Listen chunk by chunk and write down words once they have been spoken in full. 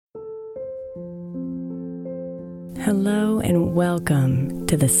Hello and welcome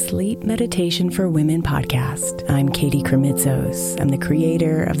to the Sleep Meditation for Women podcast. I'm Katie Kremitzos. I'm the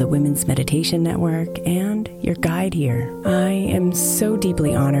creator of the Women's Meditation Network and your guide here. I am so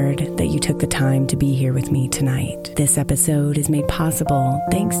deeply honored that you took the time to be here with me tonight. This episode is made possible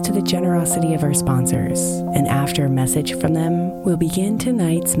thanks to the generosity of our sponsors. And after a message from them, we'll begin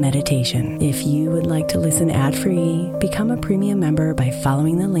tonight's meditation. If you would like to listen ad-free, become a premium member by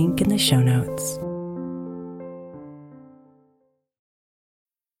following the link in the show notes.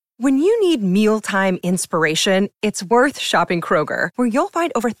 When you need mealtime inspiration, it's worth shopping Kroger, where you'll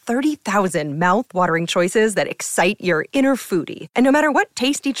find over 30,000 mouth-watering choices that excite your inner foodie. And no matter what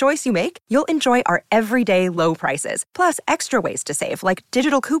tasty choice you make, you'll enjoy our everyday low prices, plus extra ways to save, like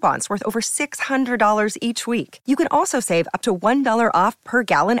digital coupons worth over $600 each week. You can also save up to $1 off per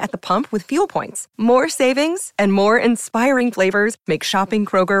gallon at the pump with fuel points. More savings and more inspiring flavors make shopping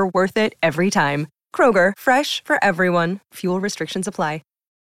Kroger worth it every time. Kroger, fresh for everyone. Fuel restrictions apply.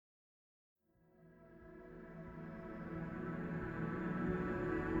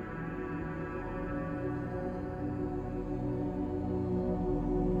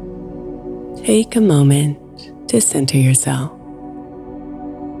 Take a moment to center yourself,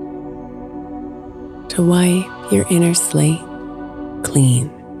 to wipe your inner slate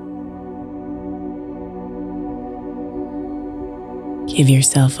clean. Give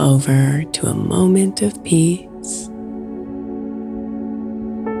yourself over to a moment of peace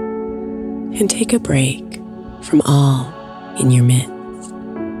and take a break from all in your midst.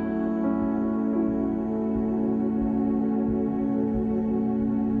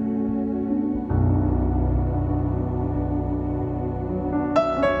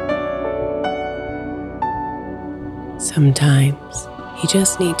 Sometimes you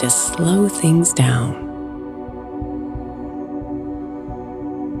just need to slow things down.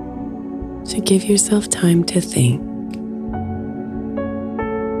 So give yourself time to think.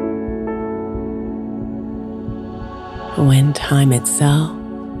 But when time itself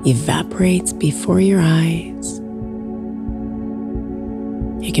evaporates before your eyes,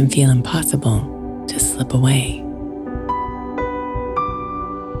 it can feel impossible to slip away.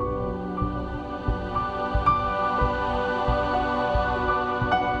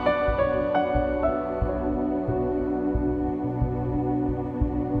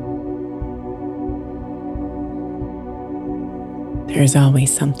 There's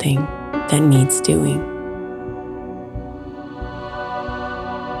always something that needs doing.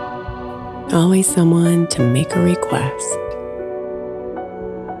 Always someone to make a request.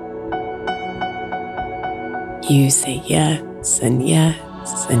 You say yes and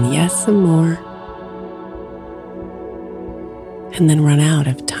yes and yes some more, and then run out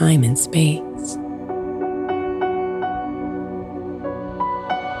of time and space.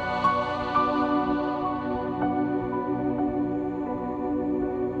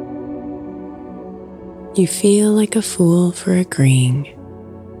 You feel like a fool for agreeing,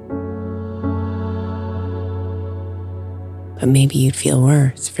 but maybe you'd feel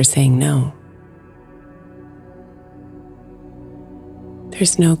worse for saying no.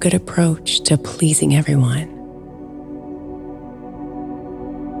 There's no good approach to pleasing everyone,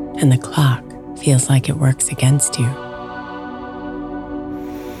 and the clock feels like it works against you.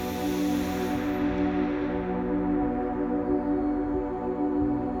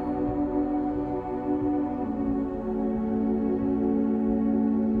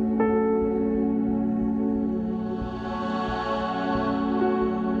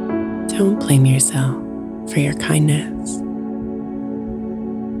 Don't blame yourself for your kindness.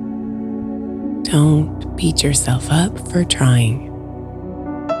 Don't beat yourself up for trying.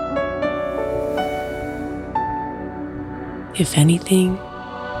 If anything,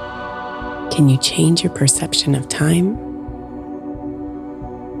 can you change your perception of time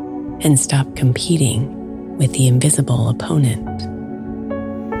and stop competing with the invisible opponent?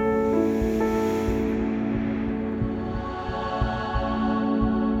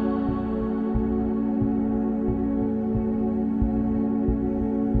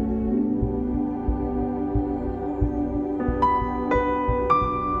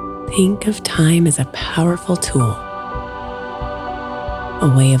 Think of time as a powerful tool,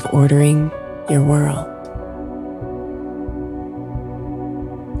 a way of ordering your world.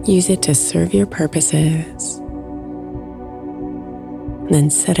 Use it to serve your purposes, and then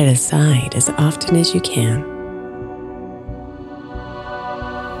set it aside as often as you can.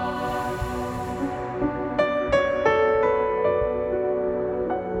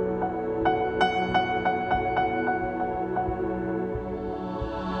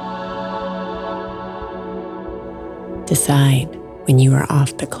 Decide when you are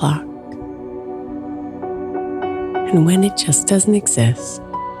off the clock. and when it just doesn't exist.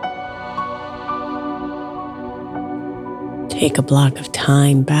 Take a block of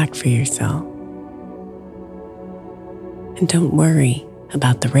time back for yourself. And don't worry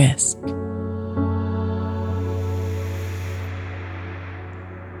about the risk.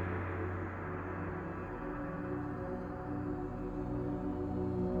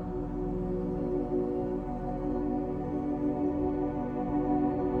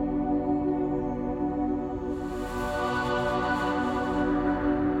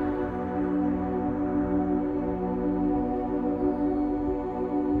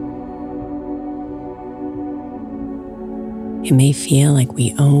 It may feel like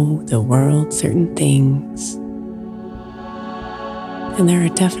we owe the world certain things, and there are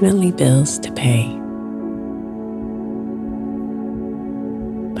definitely bills to pay.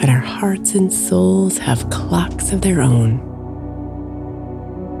 But our hearts and souls have clocks of their own.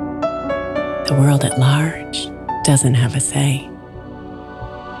 The world at large doesn't have a say.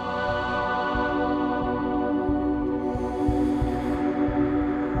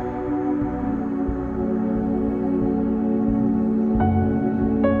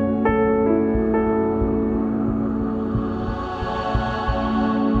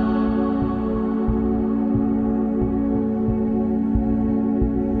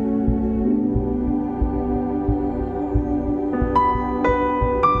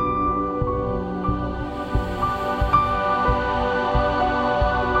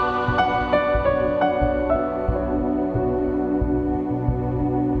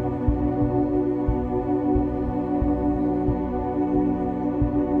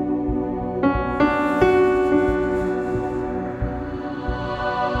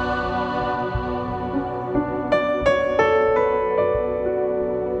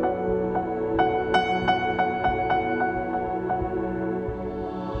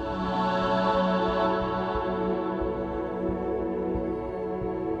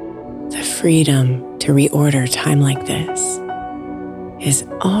 The freedom to reorder time like this is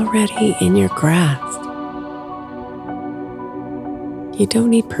already in your grasp. You don't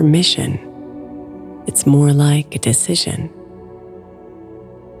need permission. It's more like a decision,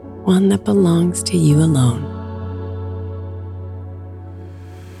 one that belongs to you alone.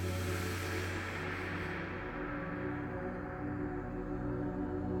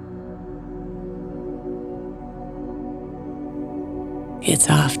 It's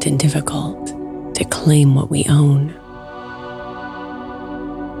often difficult to claim what we own,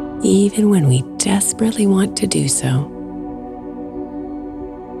 even when we desperately want to do so.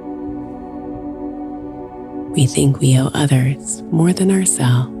 We think we owe others more than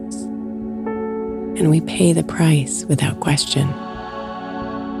ourselves, and we pay the price without question.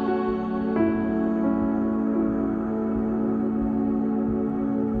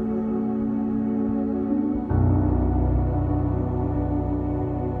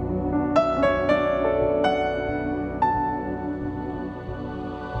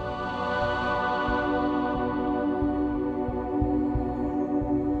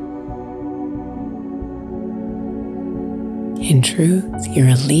 In truth, your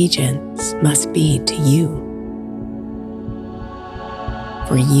allegiance must be to you,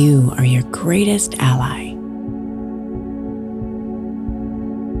 for you are your greatest ally.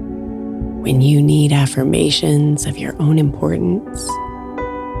 When you need affirmations of your own importance,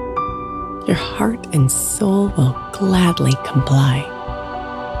 your heart and soul will gladly comply.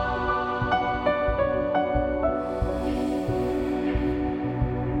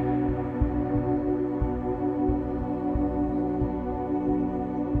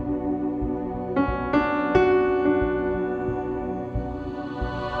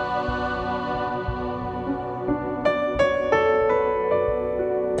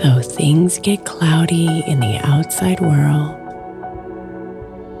 Though things get cloudy in the outside world,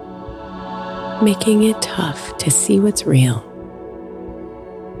 making it tough to see what's real,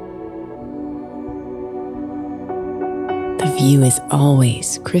 the view is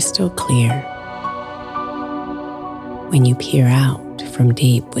always crystal clear when you peer out from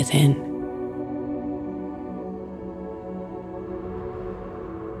deep within.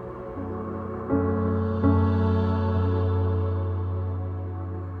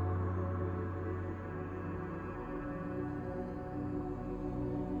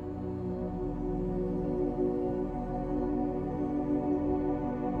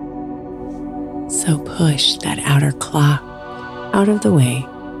 So push that outer clock out of the way.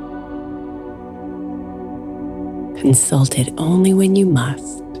 Consult it only when you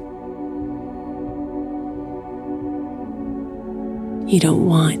must. You don't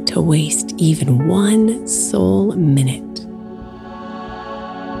want to waste even one sole minute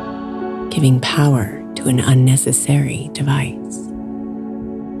giving power to to an unnecessary device.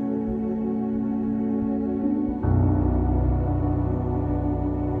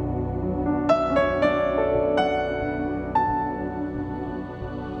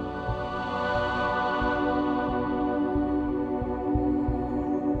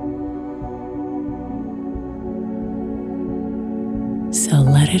 So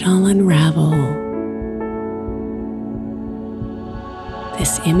let it all unravel.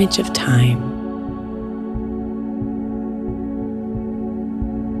 This image of time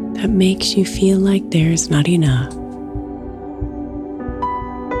that makes you feel like there's not enough.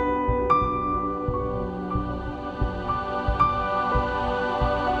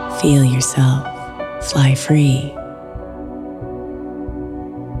 Feel yourself fly free.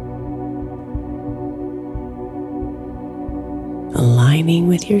 Aligning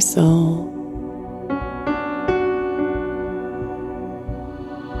with your soul.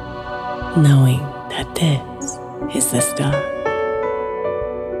 Knowing that this is the stuff.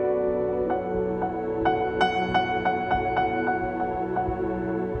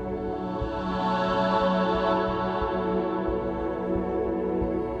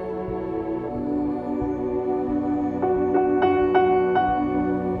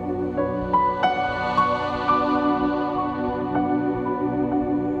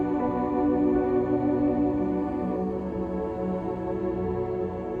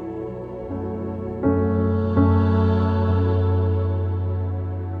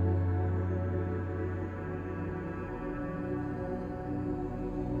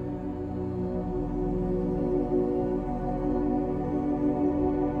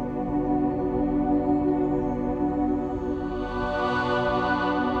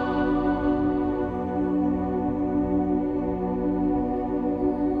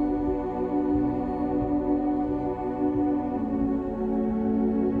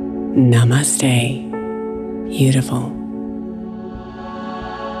 Namaste, beautiful.